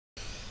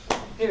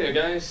Hey there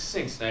guys,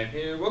 SaintsKnight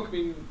here,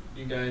 welcoming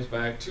you guys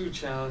back to the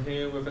channel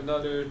here with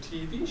another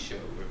TV show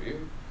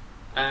review.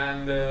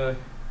 And if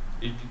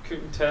you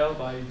couldn't tell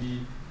by the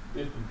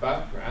little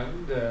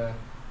background,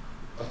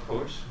 of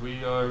course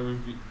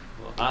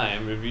I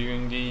am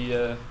reviewing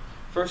the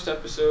first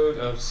episode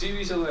of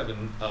Series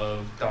 11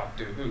 of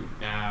Doctor Who.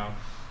 Now,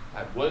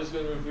 I was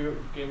going to review it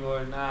with Game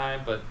Lord and I,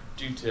 but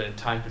due to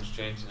time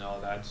constraints and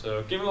all that,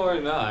 so Game Lord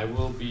and I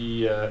will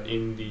be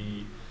in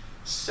the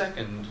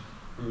second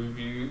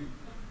review,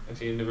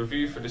 actually in the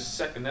review for the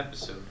second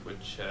episode,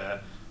 which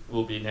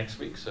will be next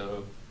week,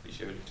 so be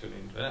sure to tune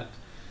into that.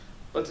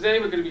 But today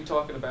we're going to be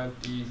talking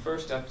about the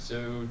first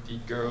episode, The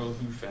Girl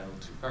Who Fell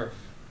to Earth.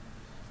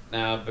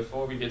 Now,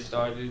 before we get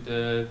started,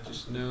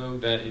 just know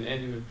that in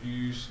any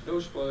reviews, no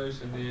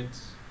spoilers in it,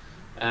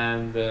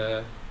 and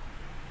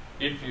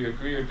if you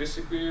agree or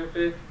disagree with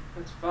it,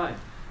 that's fine.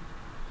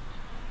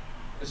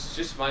 This is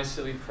just my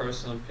silly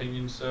personal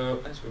opinion,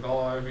 so as with all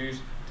our reviews,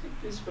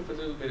 take this with a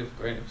little bit of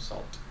grain of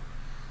salt.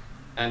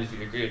 And if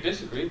you agree or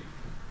disagree,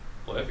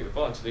 whatever your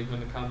thoughts, leave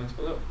them in the comments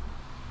below.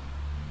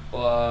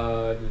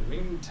 But in the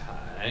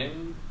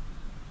meantime,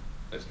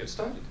 let's get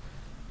started.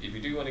 If you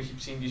do want to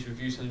keep seeing these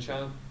reviews on the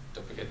channel,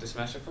 don't forget to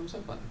smash that thumbs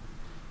up button.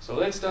 So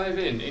let's dive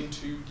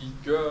into The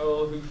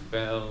Girl Who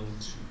Fell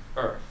to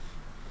Earth.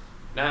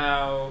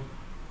 Now,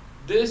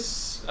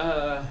 this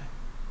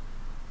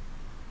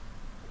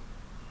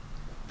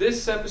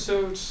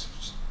episode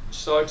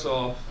starts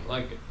off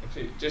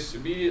just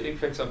immediately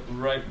picks up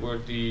right where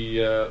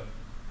the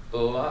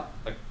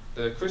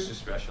Christmas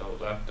special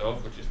left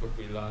off, which is what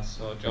we last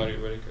saw Jodie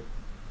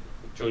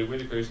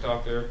Whittaker's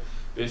Doctor,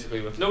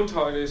 basically with no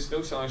TARDIS,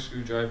 no sonic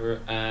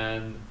screwdriver,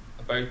 and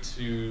about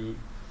to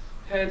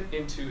head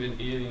into an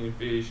alien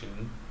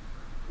invasion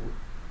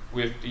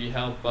with the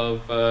help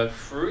of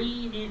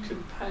 3 new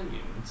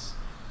companions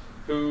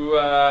who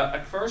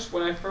at first,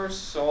 when I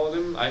first saw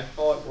them, I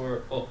thought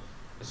were, well,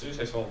 as soon as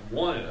I saw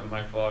one of them,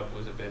 I thought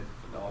was a bit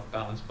off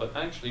balance, but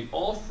actually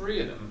all 3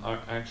 of them are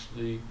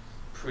actually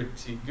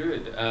pretty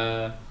good.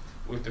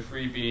 With the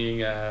 3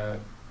 being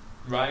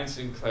Ryan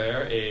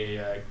Sinclair,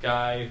 a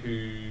guy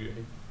who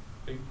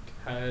I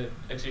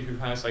think who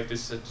has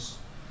this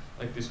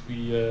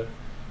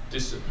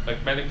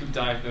medically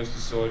diagnosed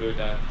disorder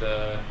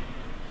that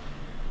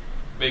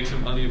makes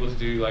him unable to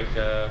do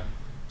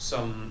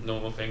some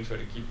normal things, or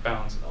to keep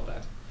balance and all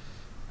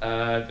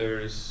that.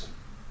 There's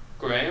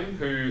Graham,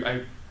 who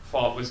I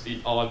thought was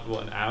the odd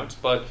one out,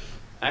 but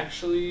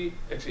actually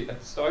at the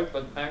start,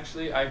 but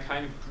actually I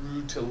kind of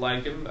grew to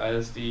like him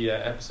as the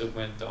episode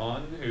went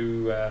on,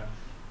 who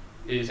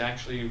is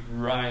actually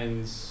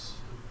Ryan's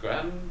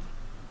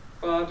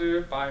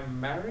grandfather by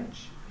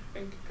marriage, I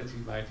think, because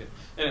he's married.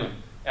 Anyway,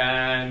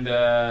 and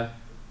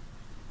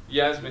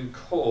Yasmin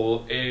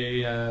Cole,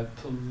 a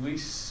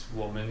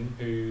policewoman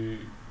who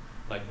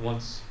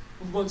wants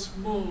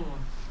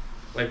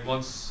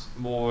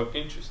more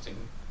interesting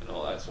and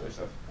all that sort of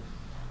stuff.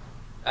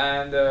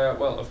 And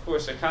well, of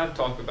course, I can't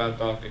talk about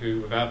Doctor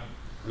Who without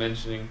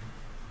mentioning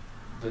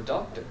the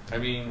Doctor. I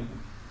mean,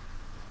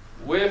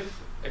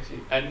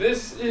 and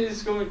this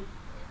is going,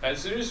 as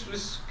soon as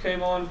this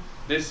came on,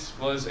 this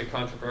was a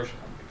controversial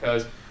one,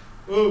 because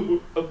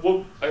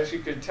as you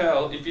could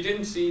tell, if you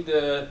didn't see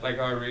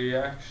our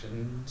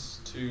reactions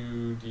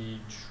to the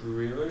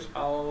trailers,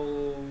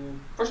 I'll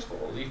first of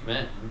all leave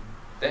them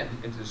in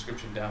the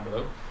description down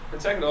below. And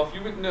second off,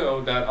 you would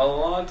know that a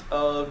lot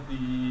of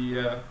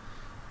the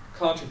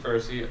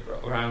controversy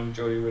around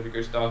Jodie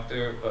Whittaker's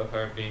Doctor, of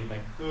her being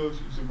oh,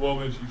 she's a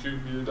woman, she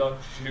shouldn't be a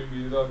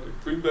doctor,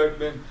 bring back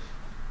men,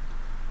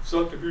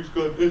 Doctor Who's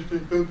got this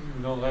thing,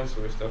 and all that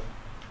sort of stuff.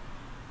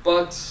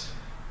 But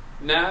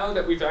now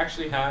that we've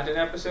actually had an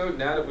episode,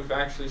 now that we've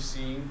actually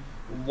seen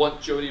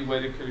what Jodie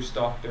Whittaker's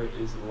Doctor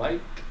is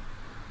like,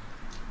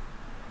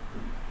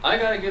 I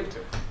gotta give it to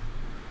her.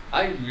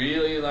 I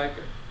really like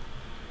her.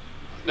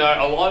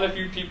 Now, a lot of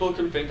you people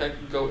can think I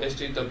can go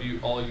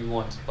SJW all you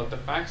want, but the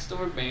fact still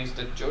remains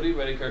that Jodie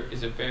Whittaker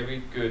is a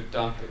very good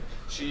Doctor.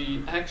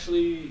 She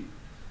actually,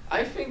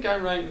 I think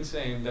I'm right in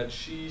saying that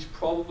she's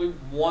probably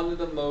one of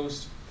the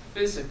most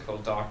physical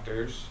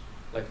Doctors,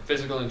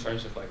 physical in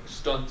terms of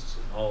stunts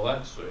and all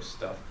that sort of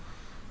stuff.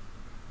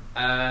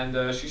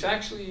 And she's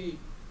actually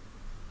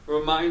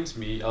reminds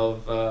me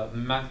of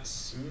Matt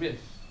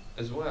Smith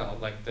as well,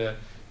 the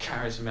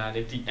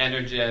charismatic,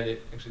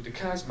 energetic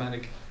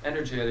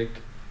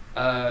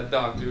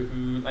Doctor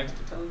who likes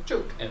to tell a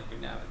joke every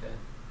now and then.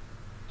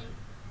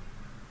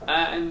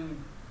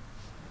 And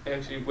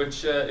actually,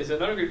 which is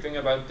another good thing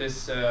about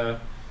this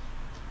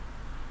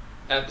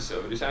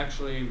episode, is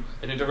actually,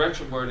 in the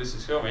direction where this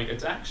is going,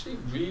 it's actually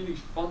really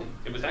funny.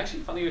 It was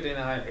actually funnier than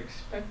I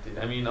expected.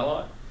 I mean, a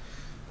lot.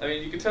 I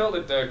mean, you can tell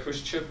that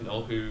Chris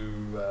Chibnall,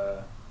 who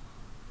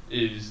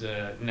is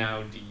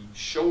now the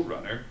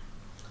showrunner,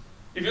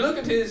 if you look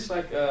at his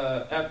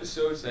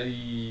episodes that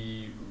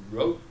he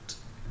wrote,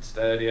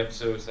 instead of the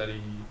episodes that he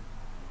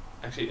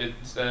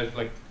instead of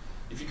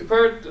if you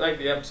compare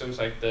the episodes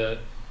the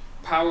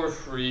Power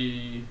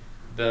Free,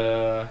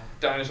 the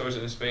dinosaurs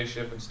in the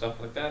spaceship and stuff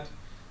like that,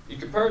 you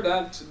compare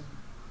that to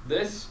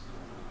this,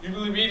 you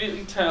will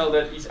immediately tell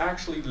that he's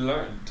actually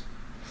learned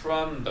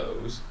from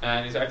those,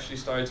 and he's actually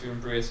started to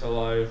embrace a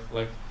lot of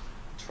like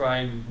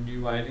trying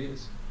new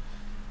ideas.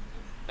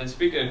 And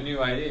speaking of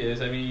new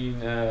ideas, I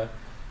mean,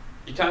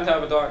 you can't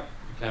have a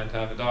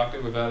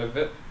doctor without a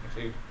bit.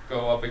 Actually,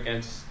 go up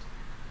against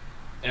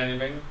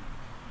anything.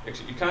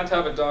 Actually, you can't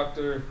have a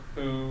doctor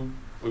who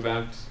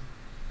without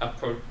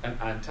an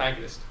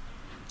antagonist.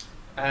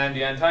 And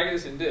the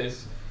antagonist in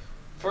this,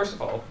 first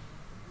of all,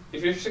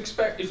 if you're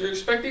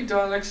expecting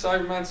Daleks,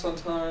 Cybermen,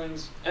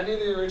 Sontarans, any of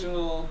the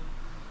original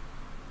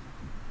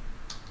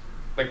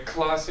like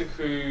classic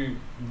Who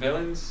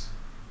villains,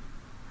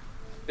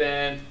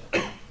 then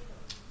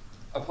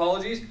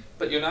apologies,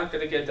 but you're not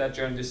going to get that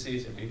during this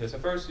season, because the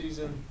first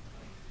season,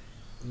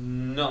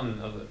 none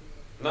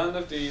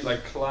of the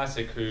like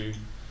classic Who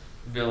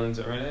villains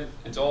are in it.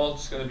 It's all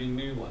just going to be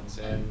new ones,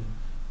 and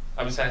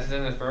I was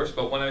hesitant at first,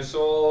 but when I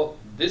saw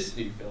this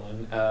new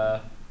villain,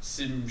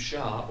 Tim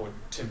Shaw,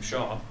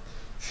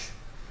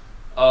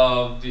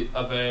 of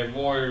a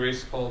warrior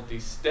race called the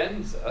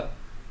Stenza,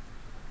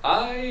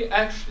 I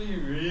actually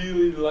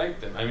really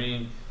liked him. I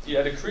mean, he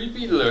had a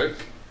creepy look,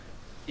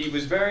 he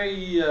was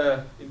very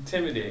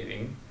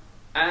intimidating,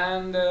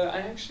 and I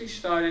actually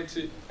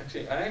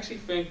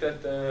think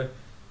that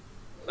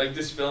like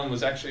this film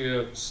was actually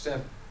a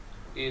step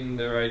in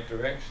the right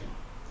direction.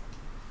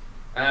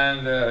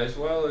 And as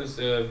well as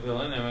the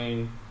villain, I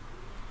mean,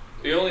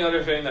 the only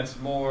other thing that's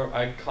more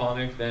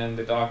iconic than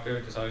the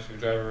Doctor, the Sonic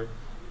Screwdriver,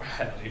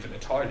 or even the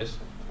TARDIS,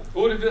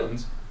 or the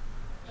villains,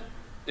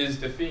 is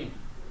the theme.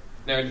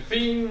 Now, the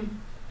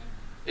theme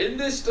in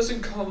this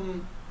doesn't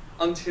come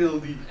until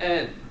the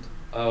end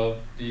of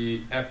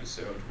the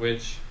episode,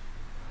 which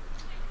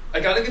I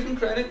gotta give him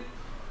credit.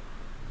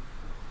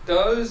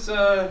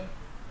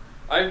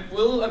 I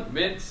will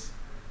admit,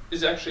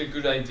 is actually a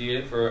good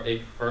idea for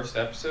a first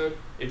episode.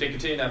 If they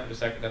continue that for the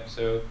second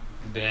episode,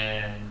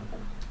 then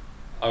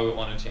I would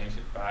want to change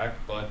it back.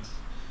 But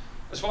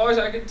as far as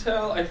I can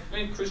tell, I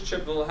think Chris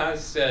Chibnall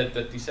has said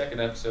that the second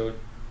episode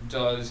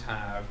does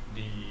have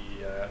the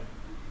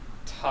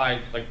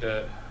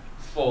the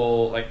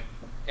full like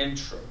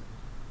intro,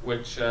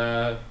 which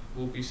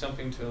will be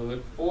something to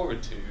look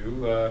forward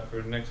to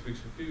for next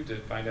week's review to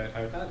find out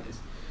how that is.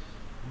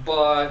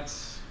 But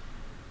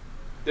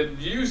the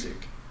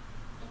music,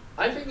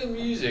 I think the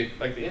music,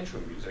 like the intro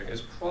music,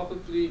 is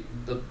probably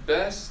the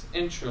best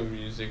intro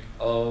music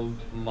of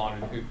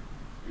modern Who.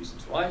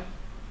 Reasons why?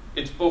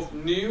 It's both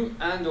new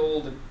and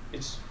old.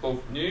 It's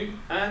both new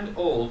and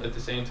old at the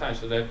same time,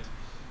 so that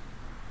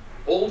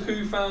old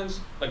Who fans,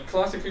 like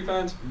classic Who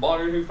fans,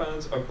 modern Who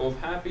fans are both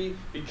happy,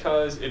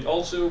 because it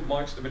also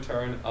marks the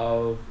return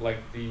of like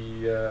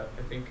the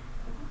I think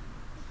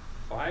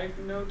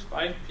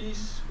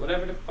 5-piece,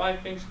 whatever the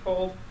 5-piece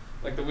called,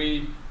 like the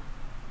wee,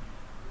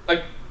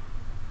 like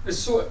the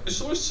sort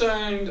of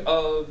sound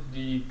of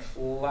the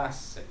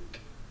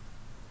classic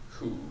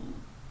Who,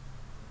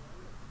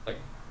 like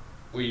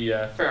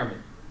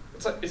Fairman.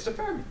 It's the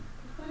Fairman.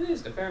 It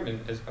is, the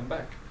Fairman has come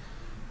back.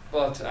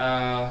 But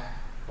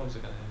what was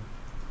it gonna?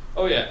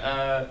 Oh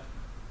yeah.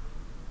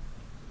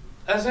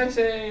 As I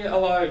say a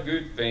lot of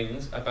good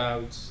things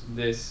about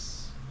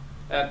this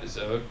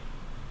episode,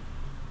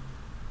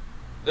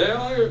 there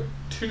are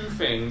two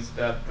things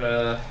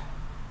that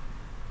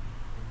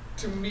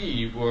to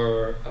me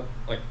were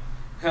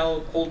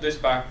hold this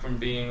back from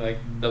being like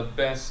the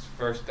best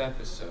first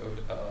episode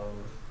of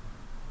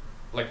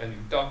like a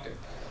new Doctor,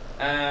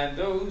 and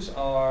those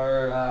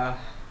are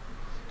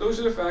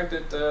the fact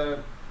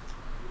that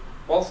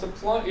whilst the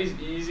plot is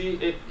easy,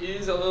 it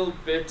is a little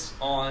bit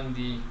on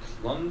the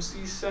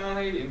clumsy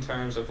side in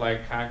terms of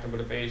like character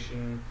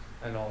motivation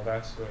and all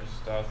that sort of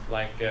stuff.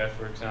 Like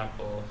for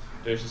example,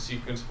 there's a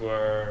sequence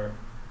where,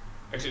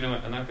 actually no,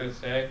 I'm not going to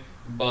say,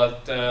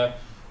 but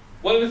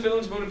one of the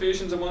villain's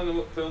motivations and one of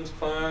the villain's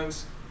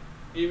plans,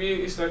 you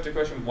immediately start to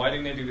question, why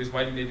didn't they do this,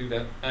 why didn't they do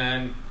that,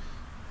 and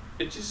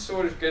it just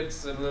sort of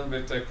gets a little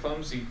bit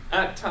clumsy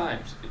at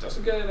times. It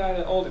doesn't get it at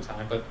it all the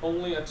time, but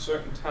only at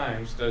certain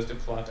times does the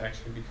plot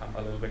actually become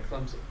a little bit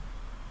clumsy.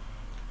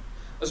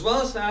 As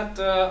well as that,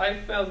 I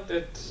felt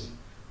that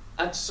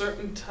at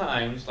certain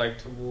times, like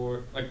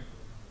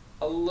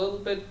a little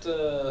bit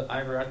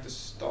either at the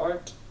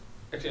start,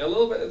 actually a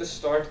little bit at the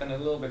start and a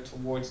little bit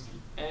towards the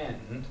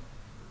end,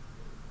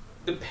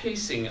 the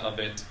pacing of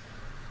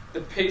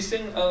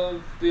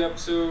the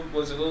episode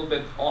was a little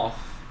bit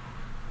off.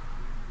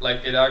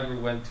 Like it either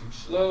went too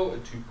slow or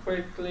too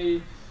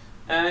quickly,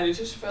 and it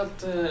just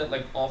felt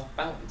like off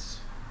balance.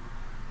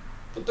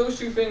 But those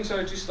two things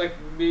are just like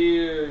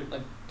mere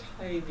like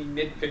tiny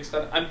nitpicks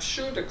that I'm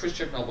sure that Chris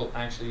Chibnall will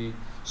actually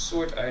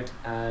sort out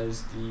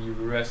as the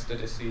rest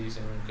of the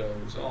season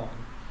goes on.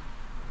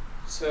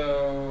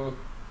 So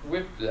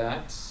with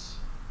that,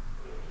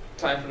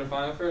 time for the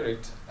final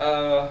verdict.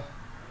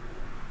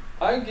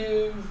 I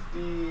give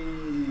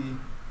the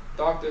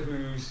Doctor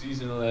Who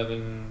season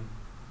 11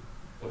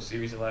 or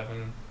series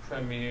 11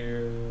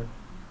 premiere,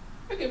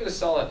 I give it a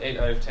solid 8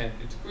 out of 10.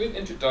 It's a great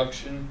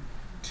introduction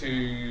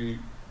to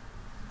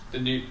a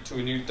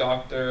new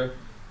Doctor.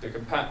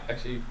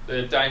 Actually,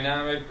 the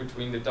dynamic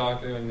between the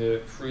Doctor and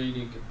the 3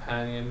 new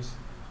companions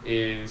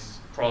is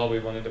probably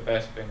one of the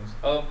best things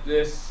of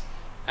this.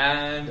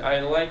 And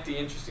I like the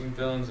interesting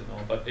villains and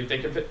all, but if they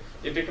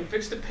could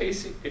fix the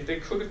pacing, if they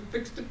could have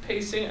fixed the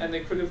pacing and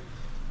they could have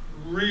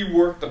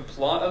reworked the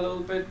plot a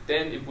little bit,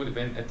 then it would have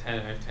been a 10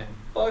 out of 10.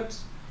 But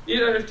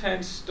 8 out of 10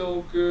 is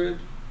still good,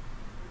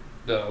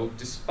 though.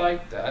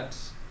 Despite that,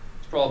 it's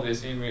probably the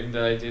same rating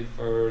that I did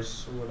for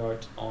Sword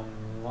Art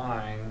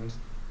Online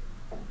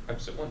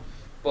episode 1.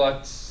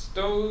 But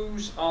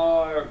those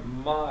are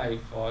my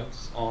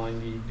thoughts on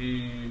the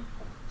new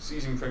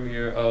season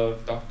premiere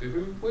of Doctor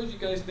Who. What did you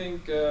guys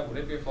think?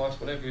 Whatever your thoughts,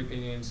 whatever your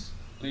opinions,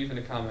 leave in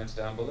the comments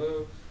down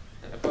below.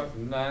 And apart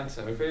from that,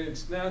 I'm afraid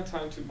it's now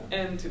time to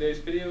end today's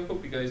video.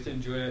 Hope you guys did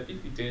enjoy it.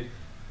 If you did,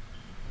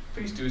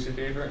 please do us a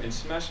favor and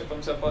smash the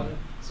thumbs up button.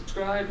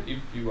 Subscribe if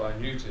you are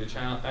new to the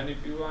channel, and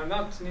if you are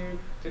not new,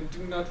 then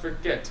do not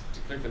forget to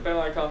click the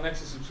bell icon next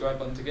to the subscribe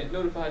button to get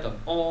notified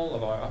on all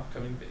of our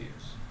upcoming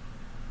videos.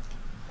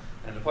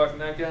 And apart from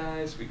that,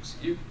 guys, we will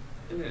see you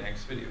in the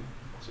next video.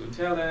 So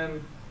until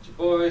then, it's your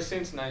boy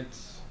SaintsKnight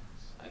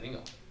signing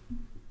off.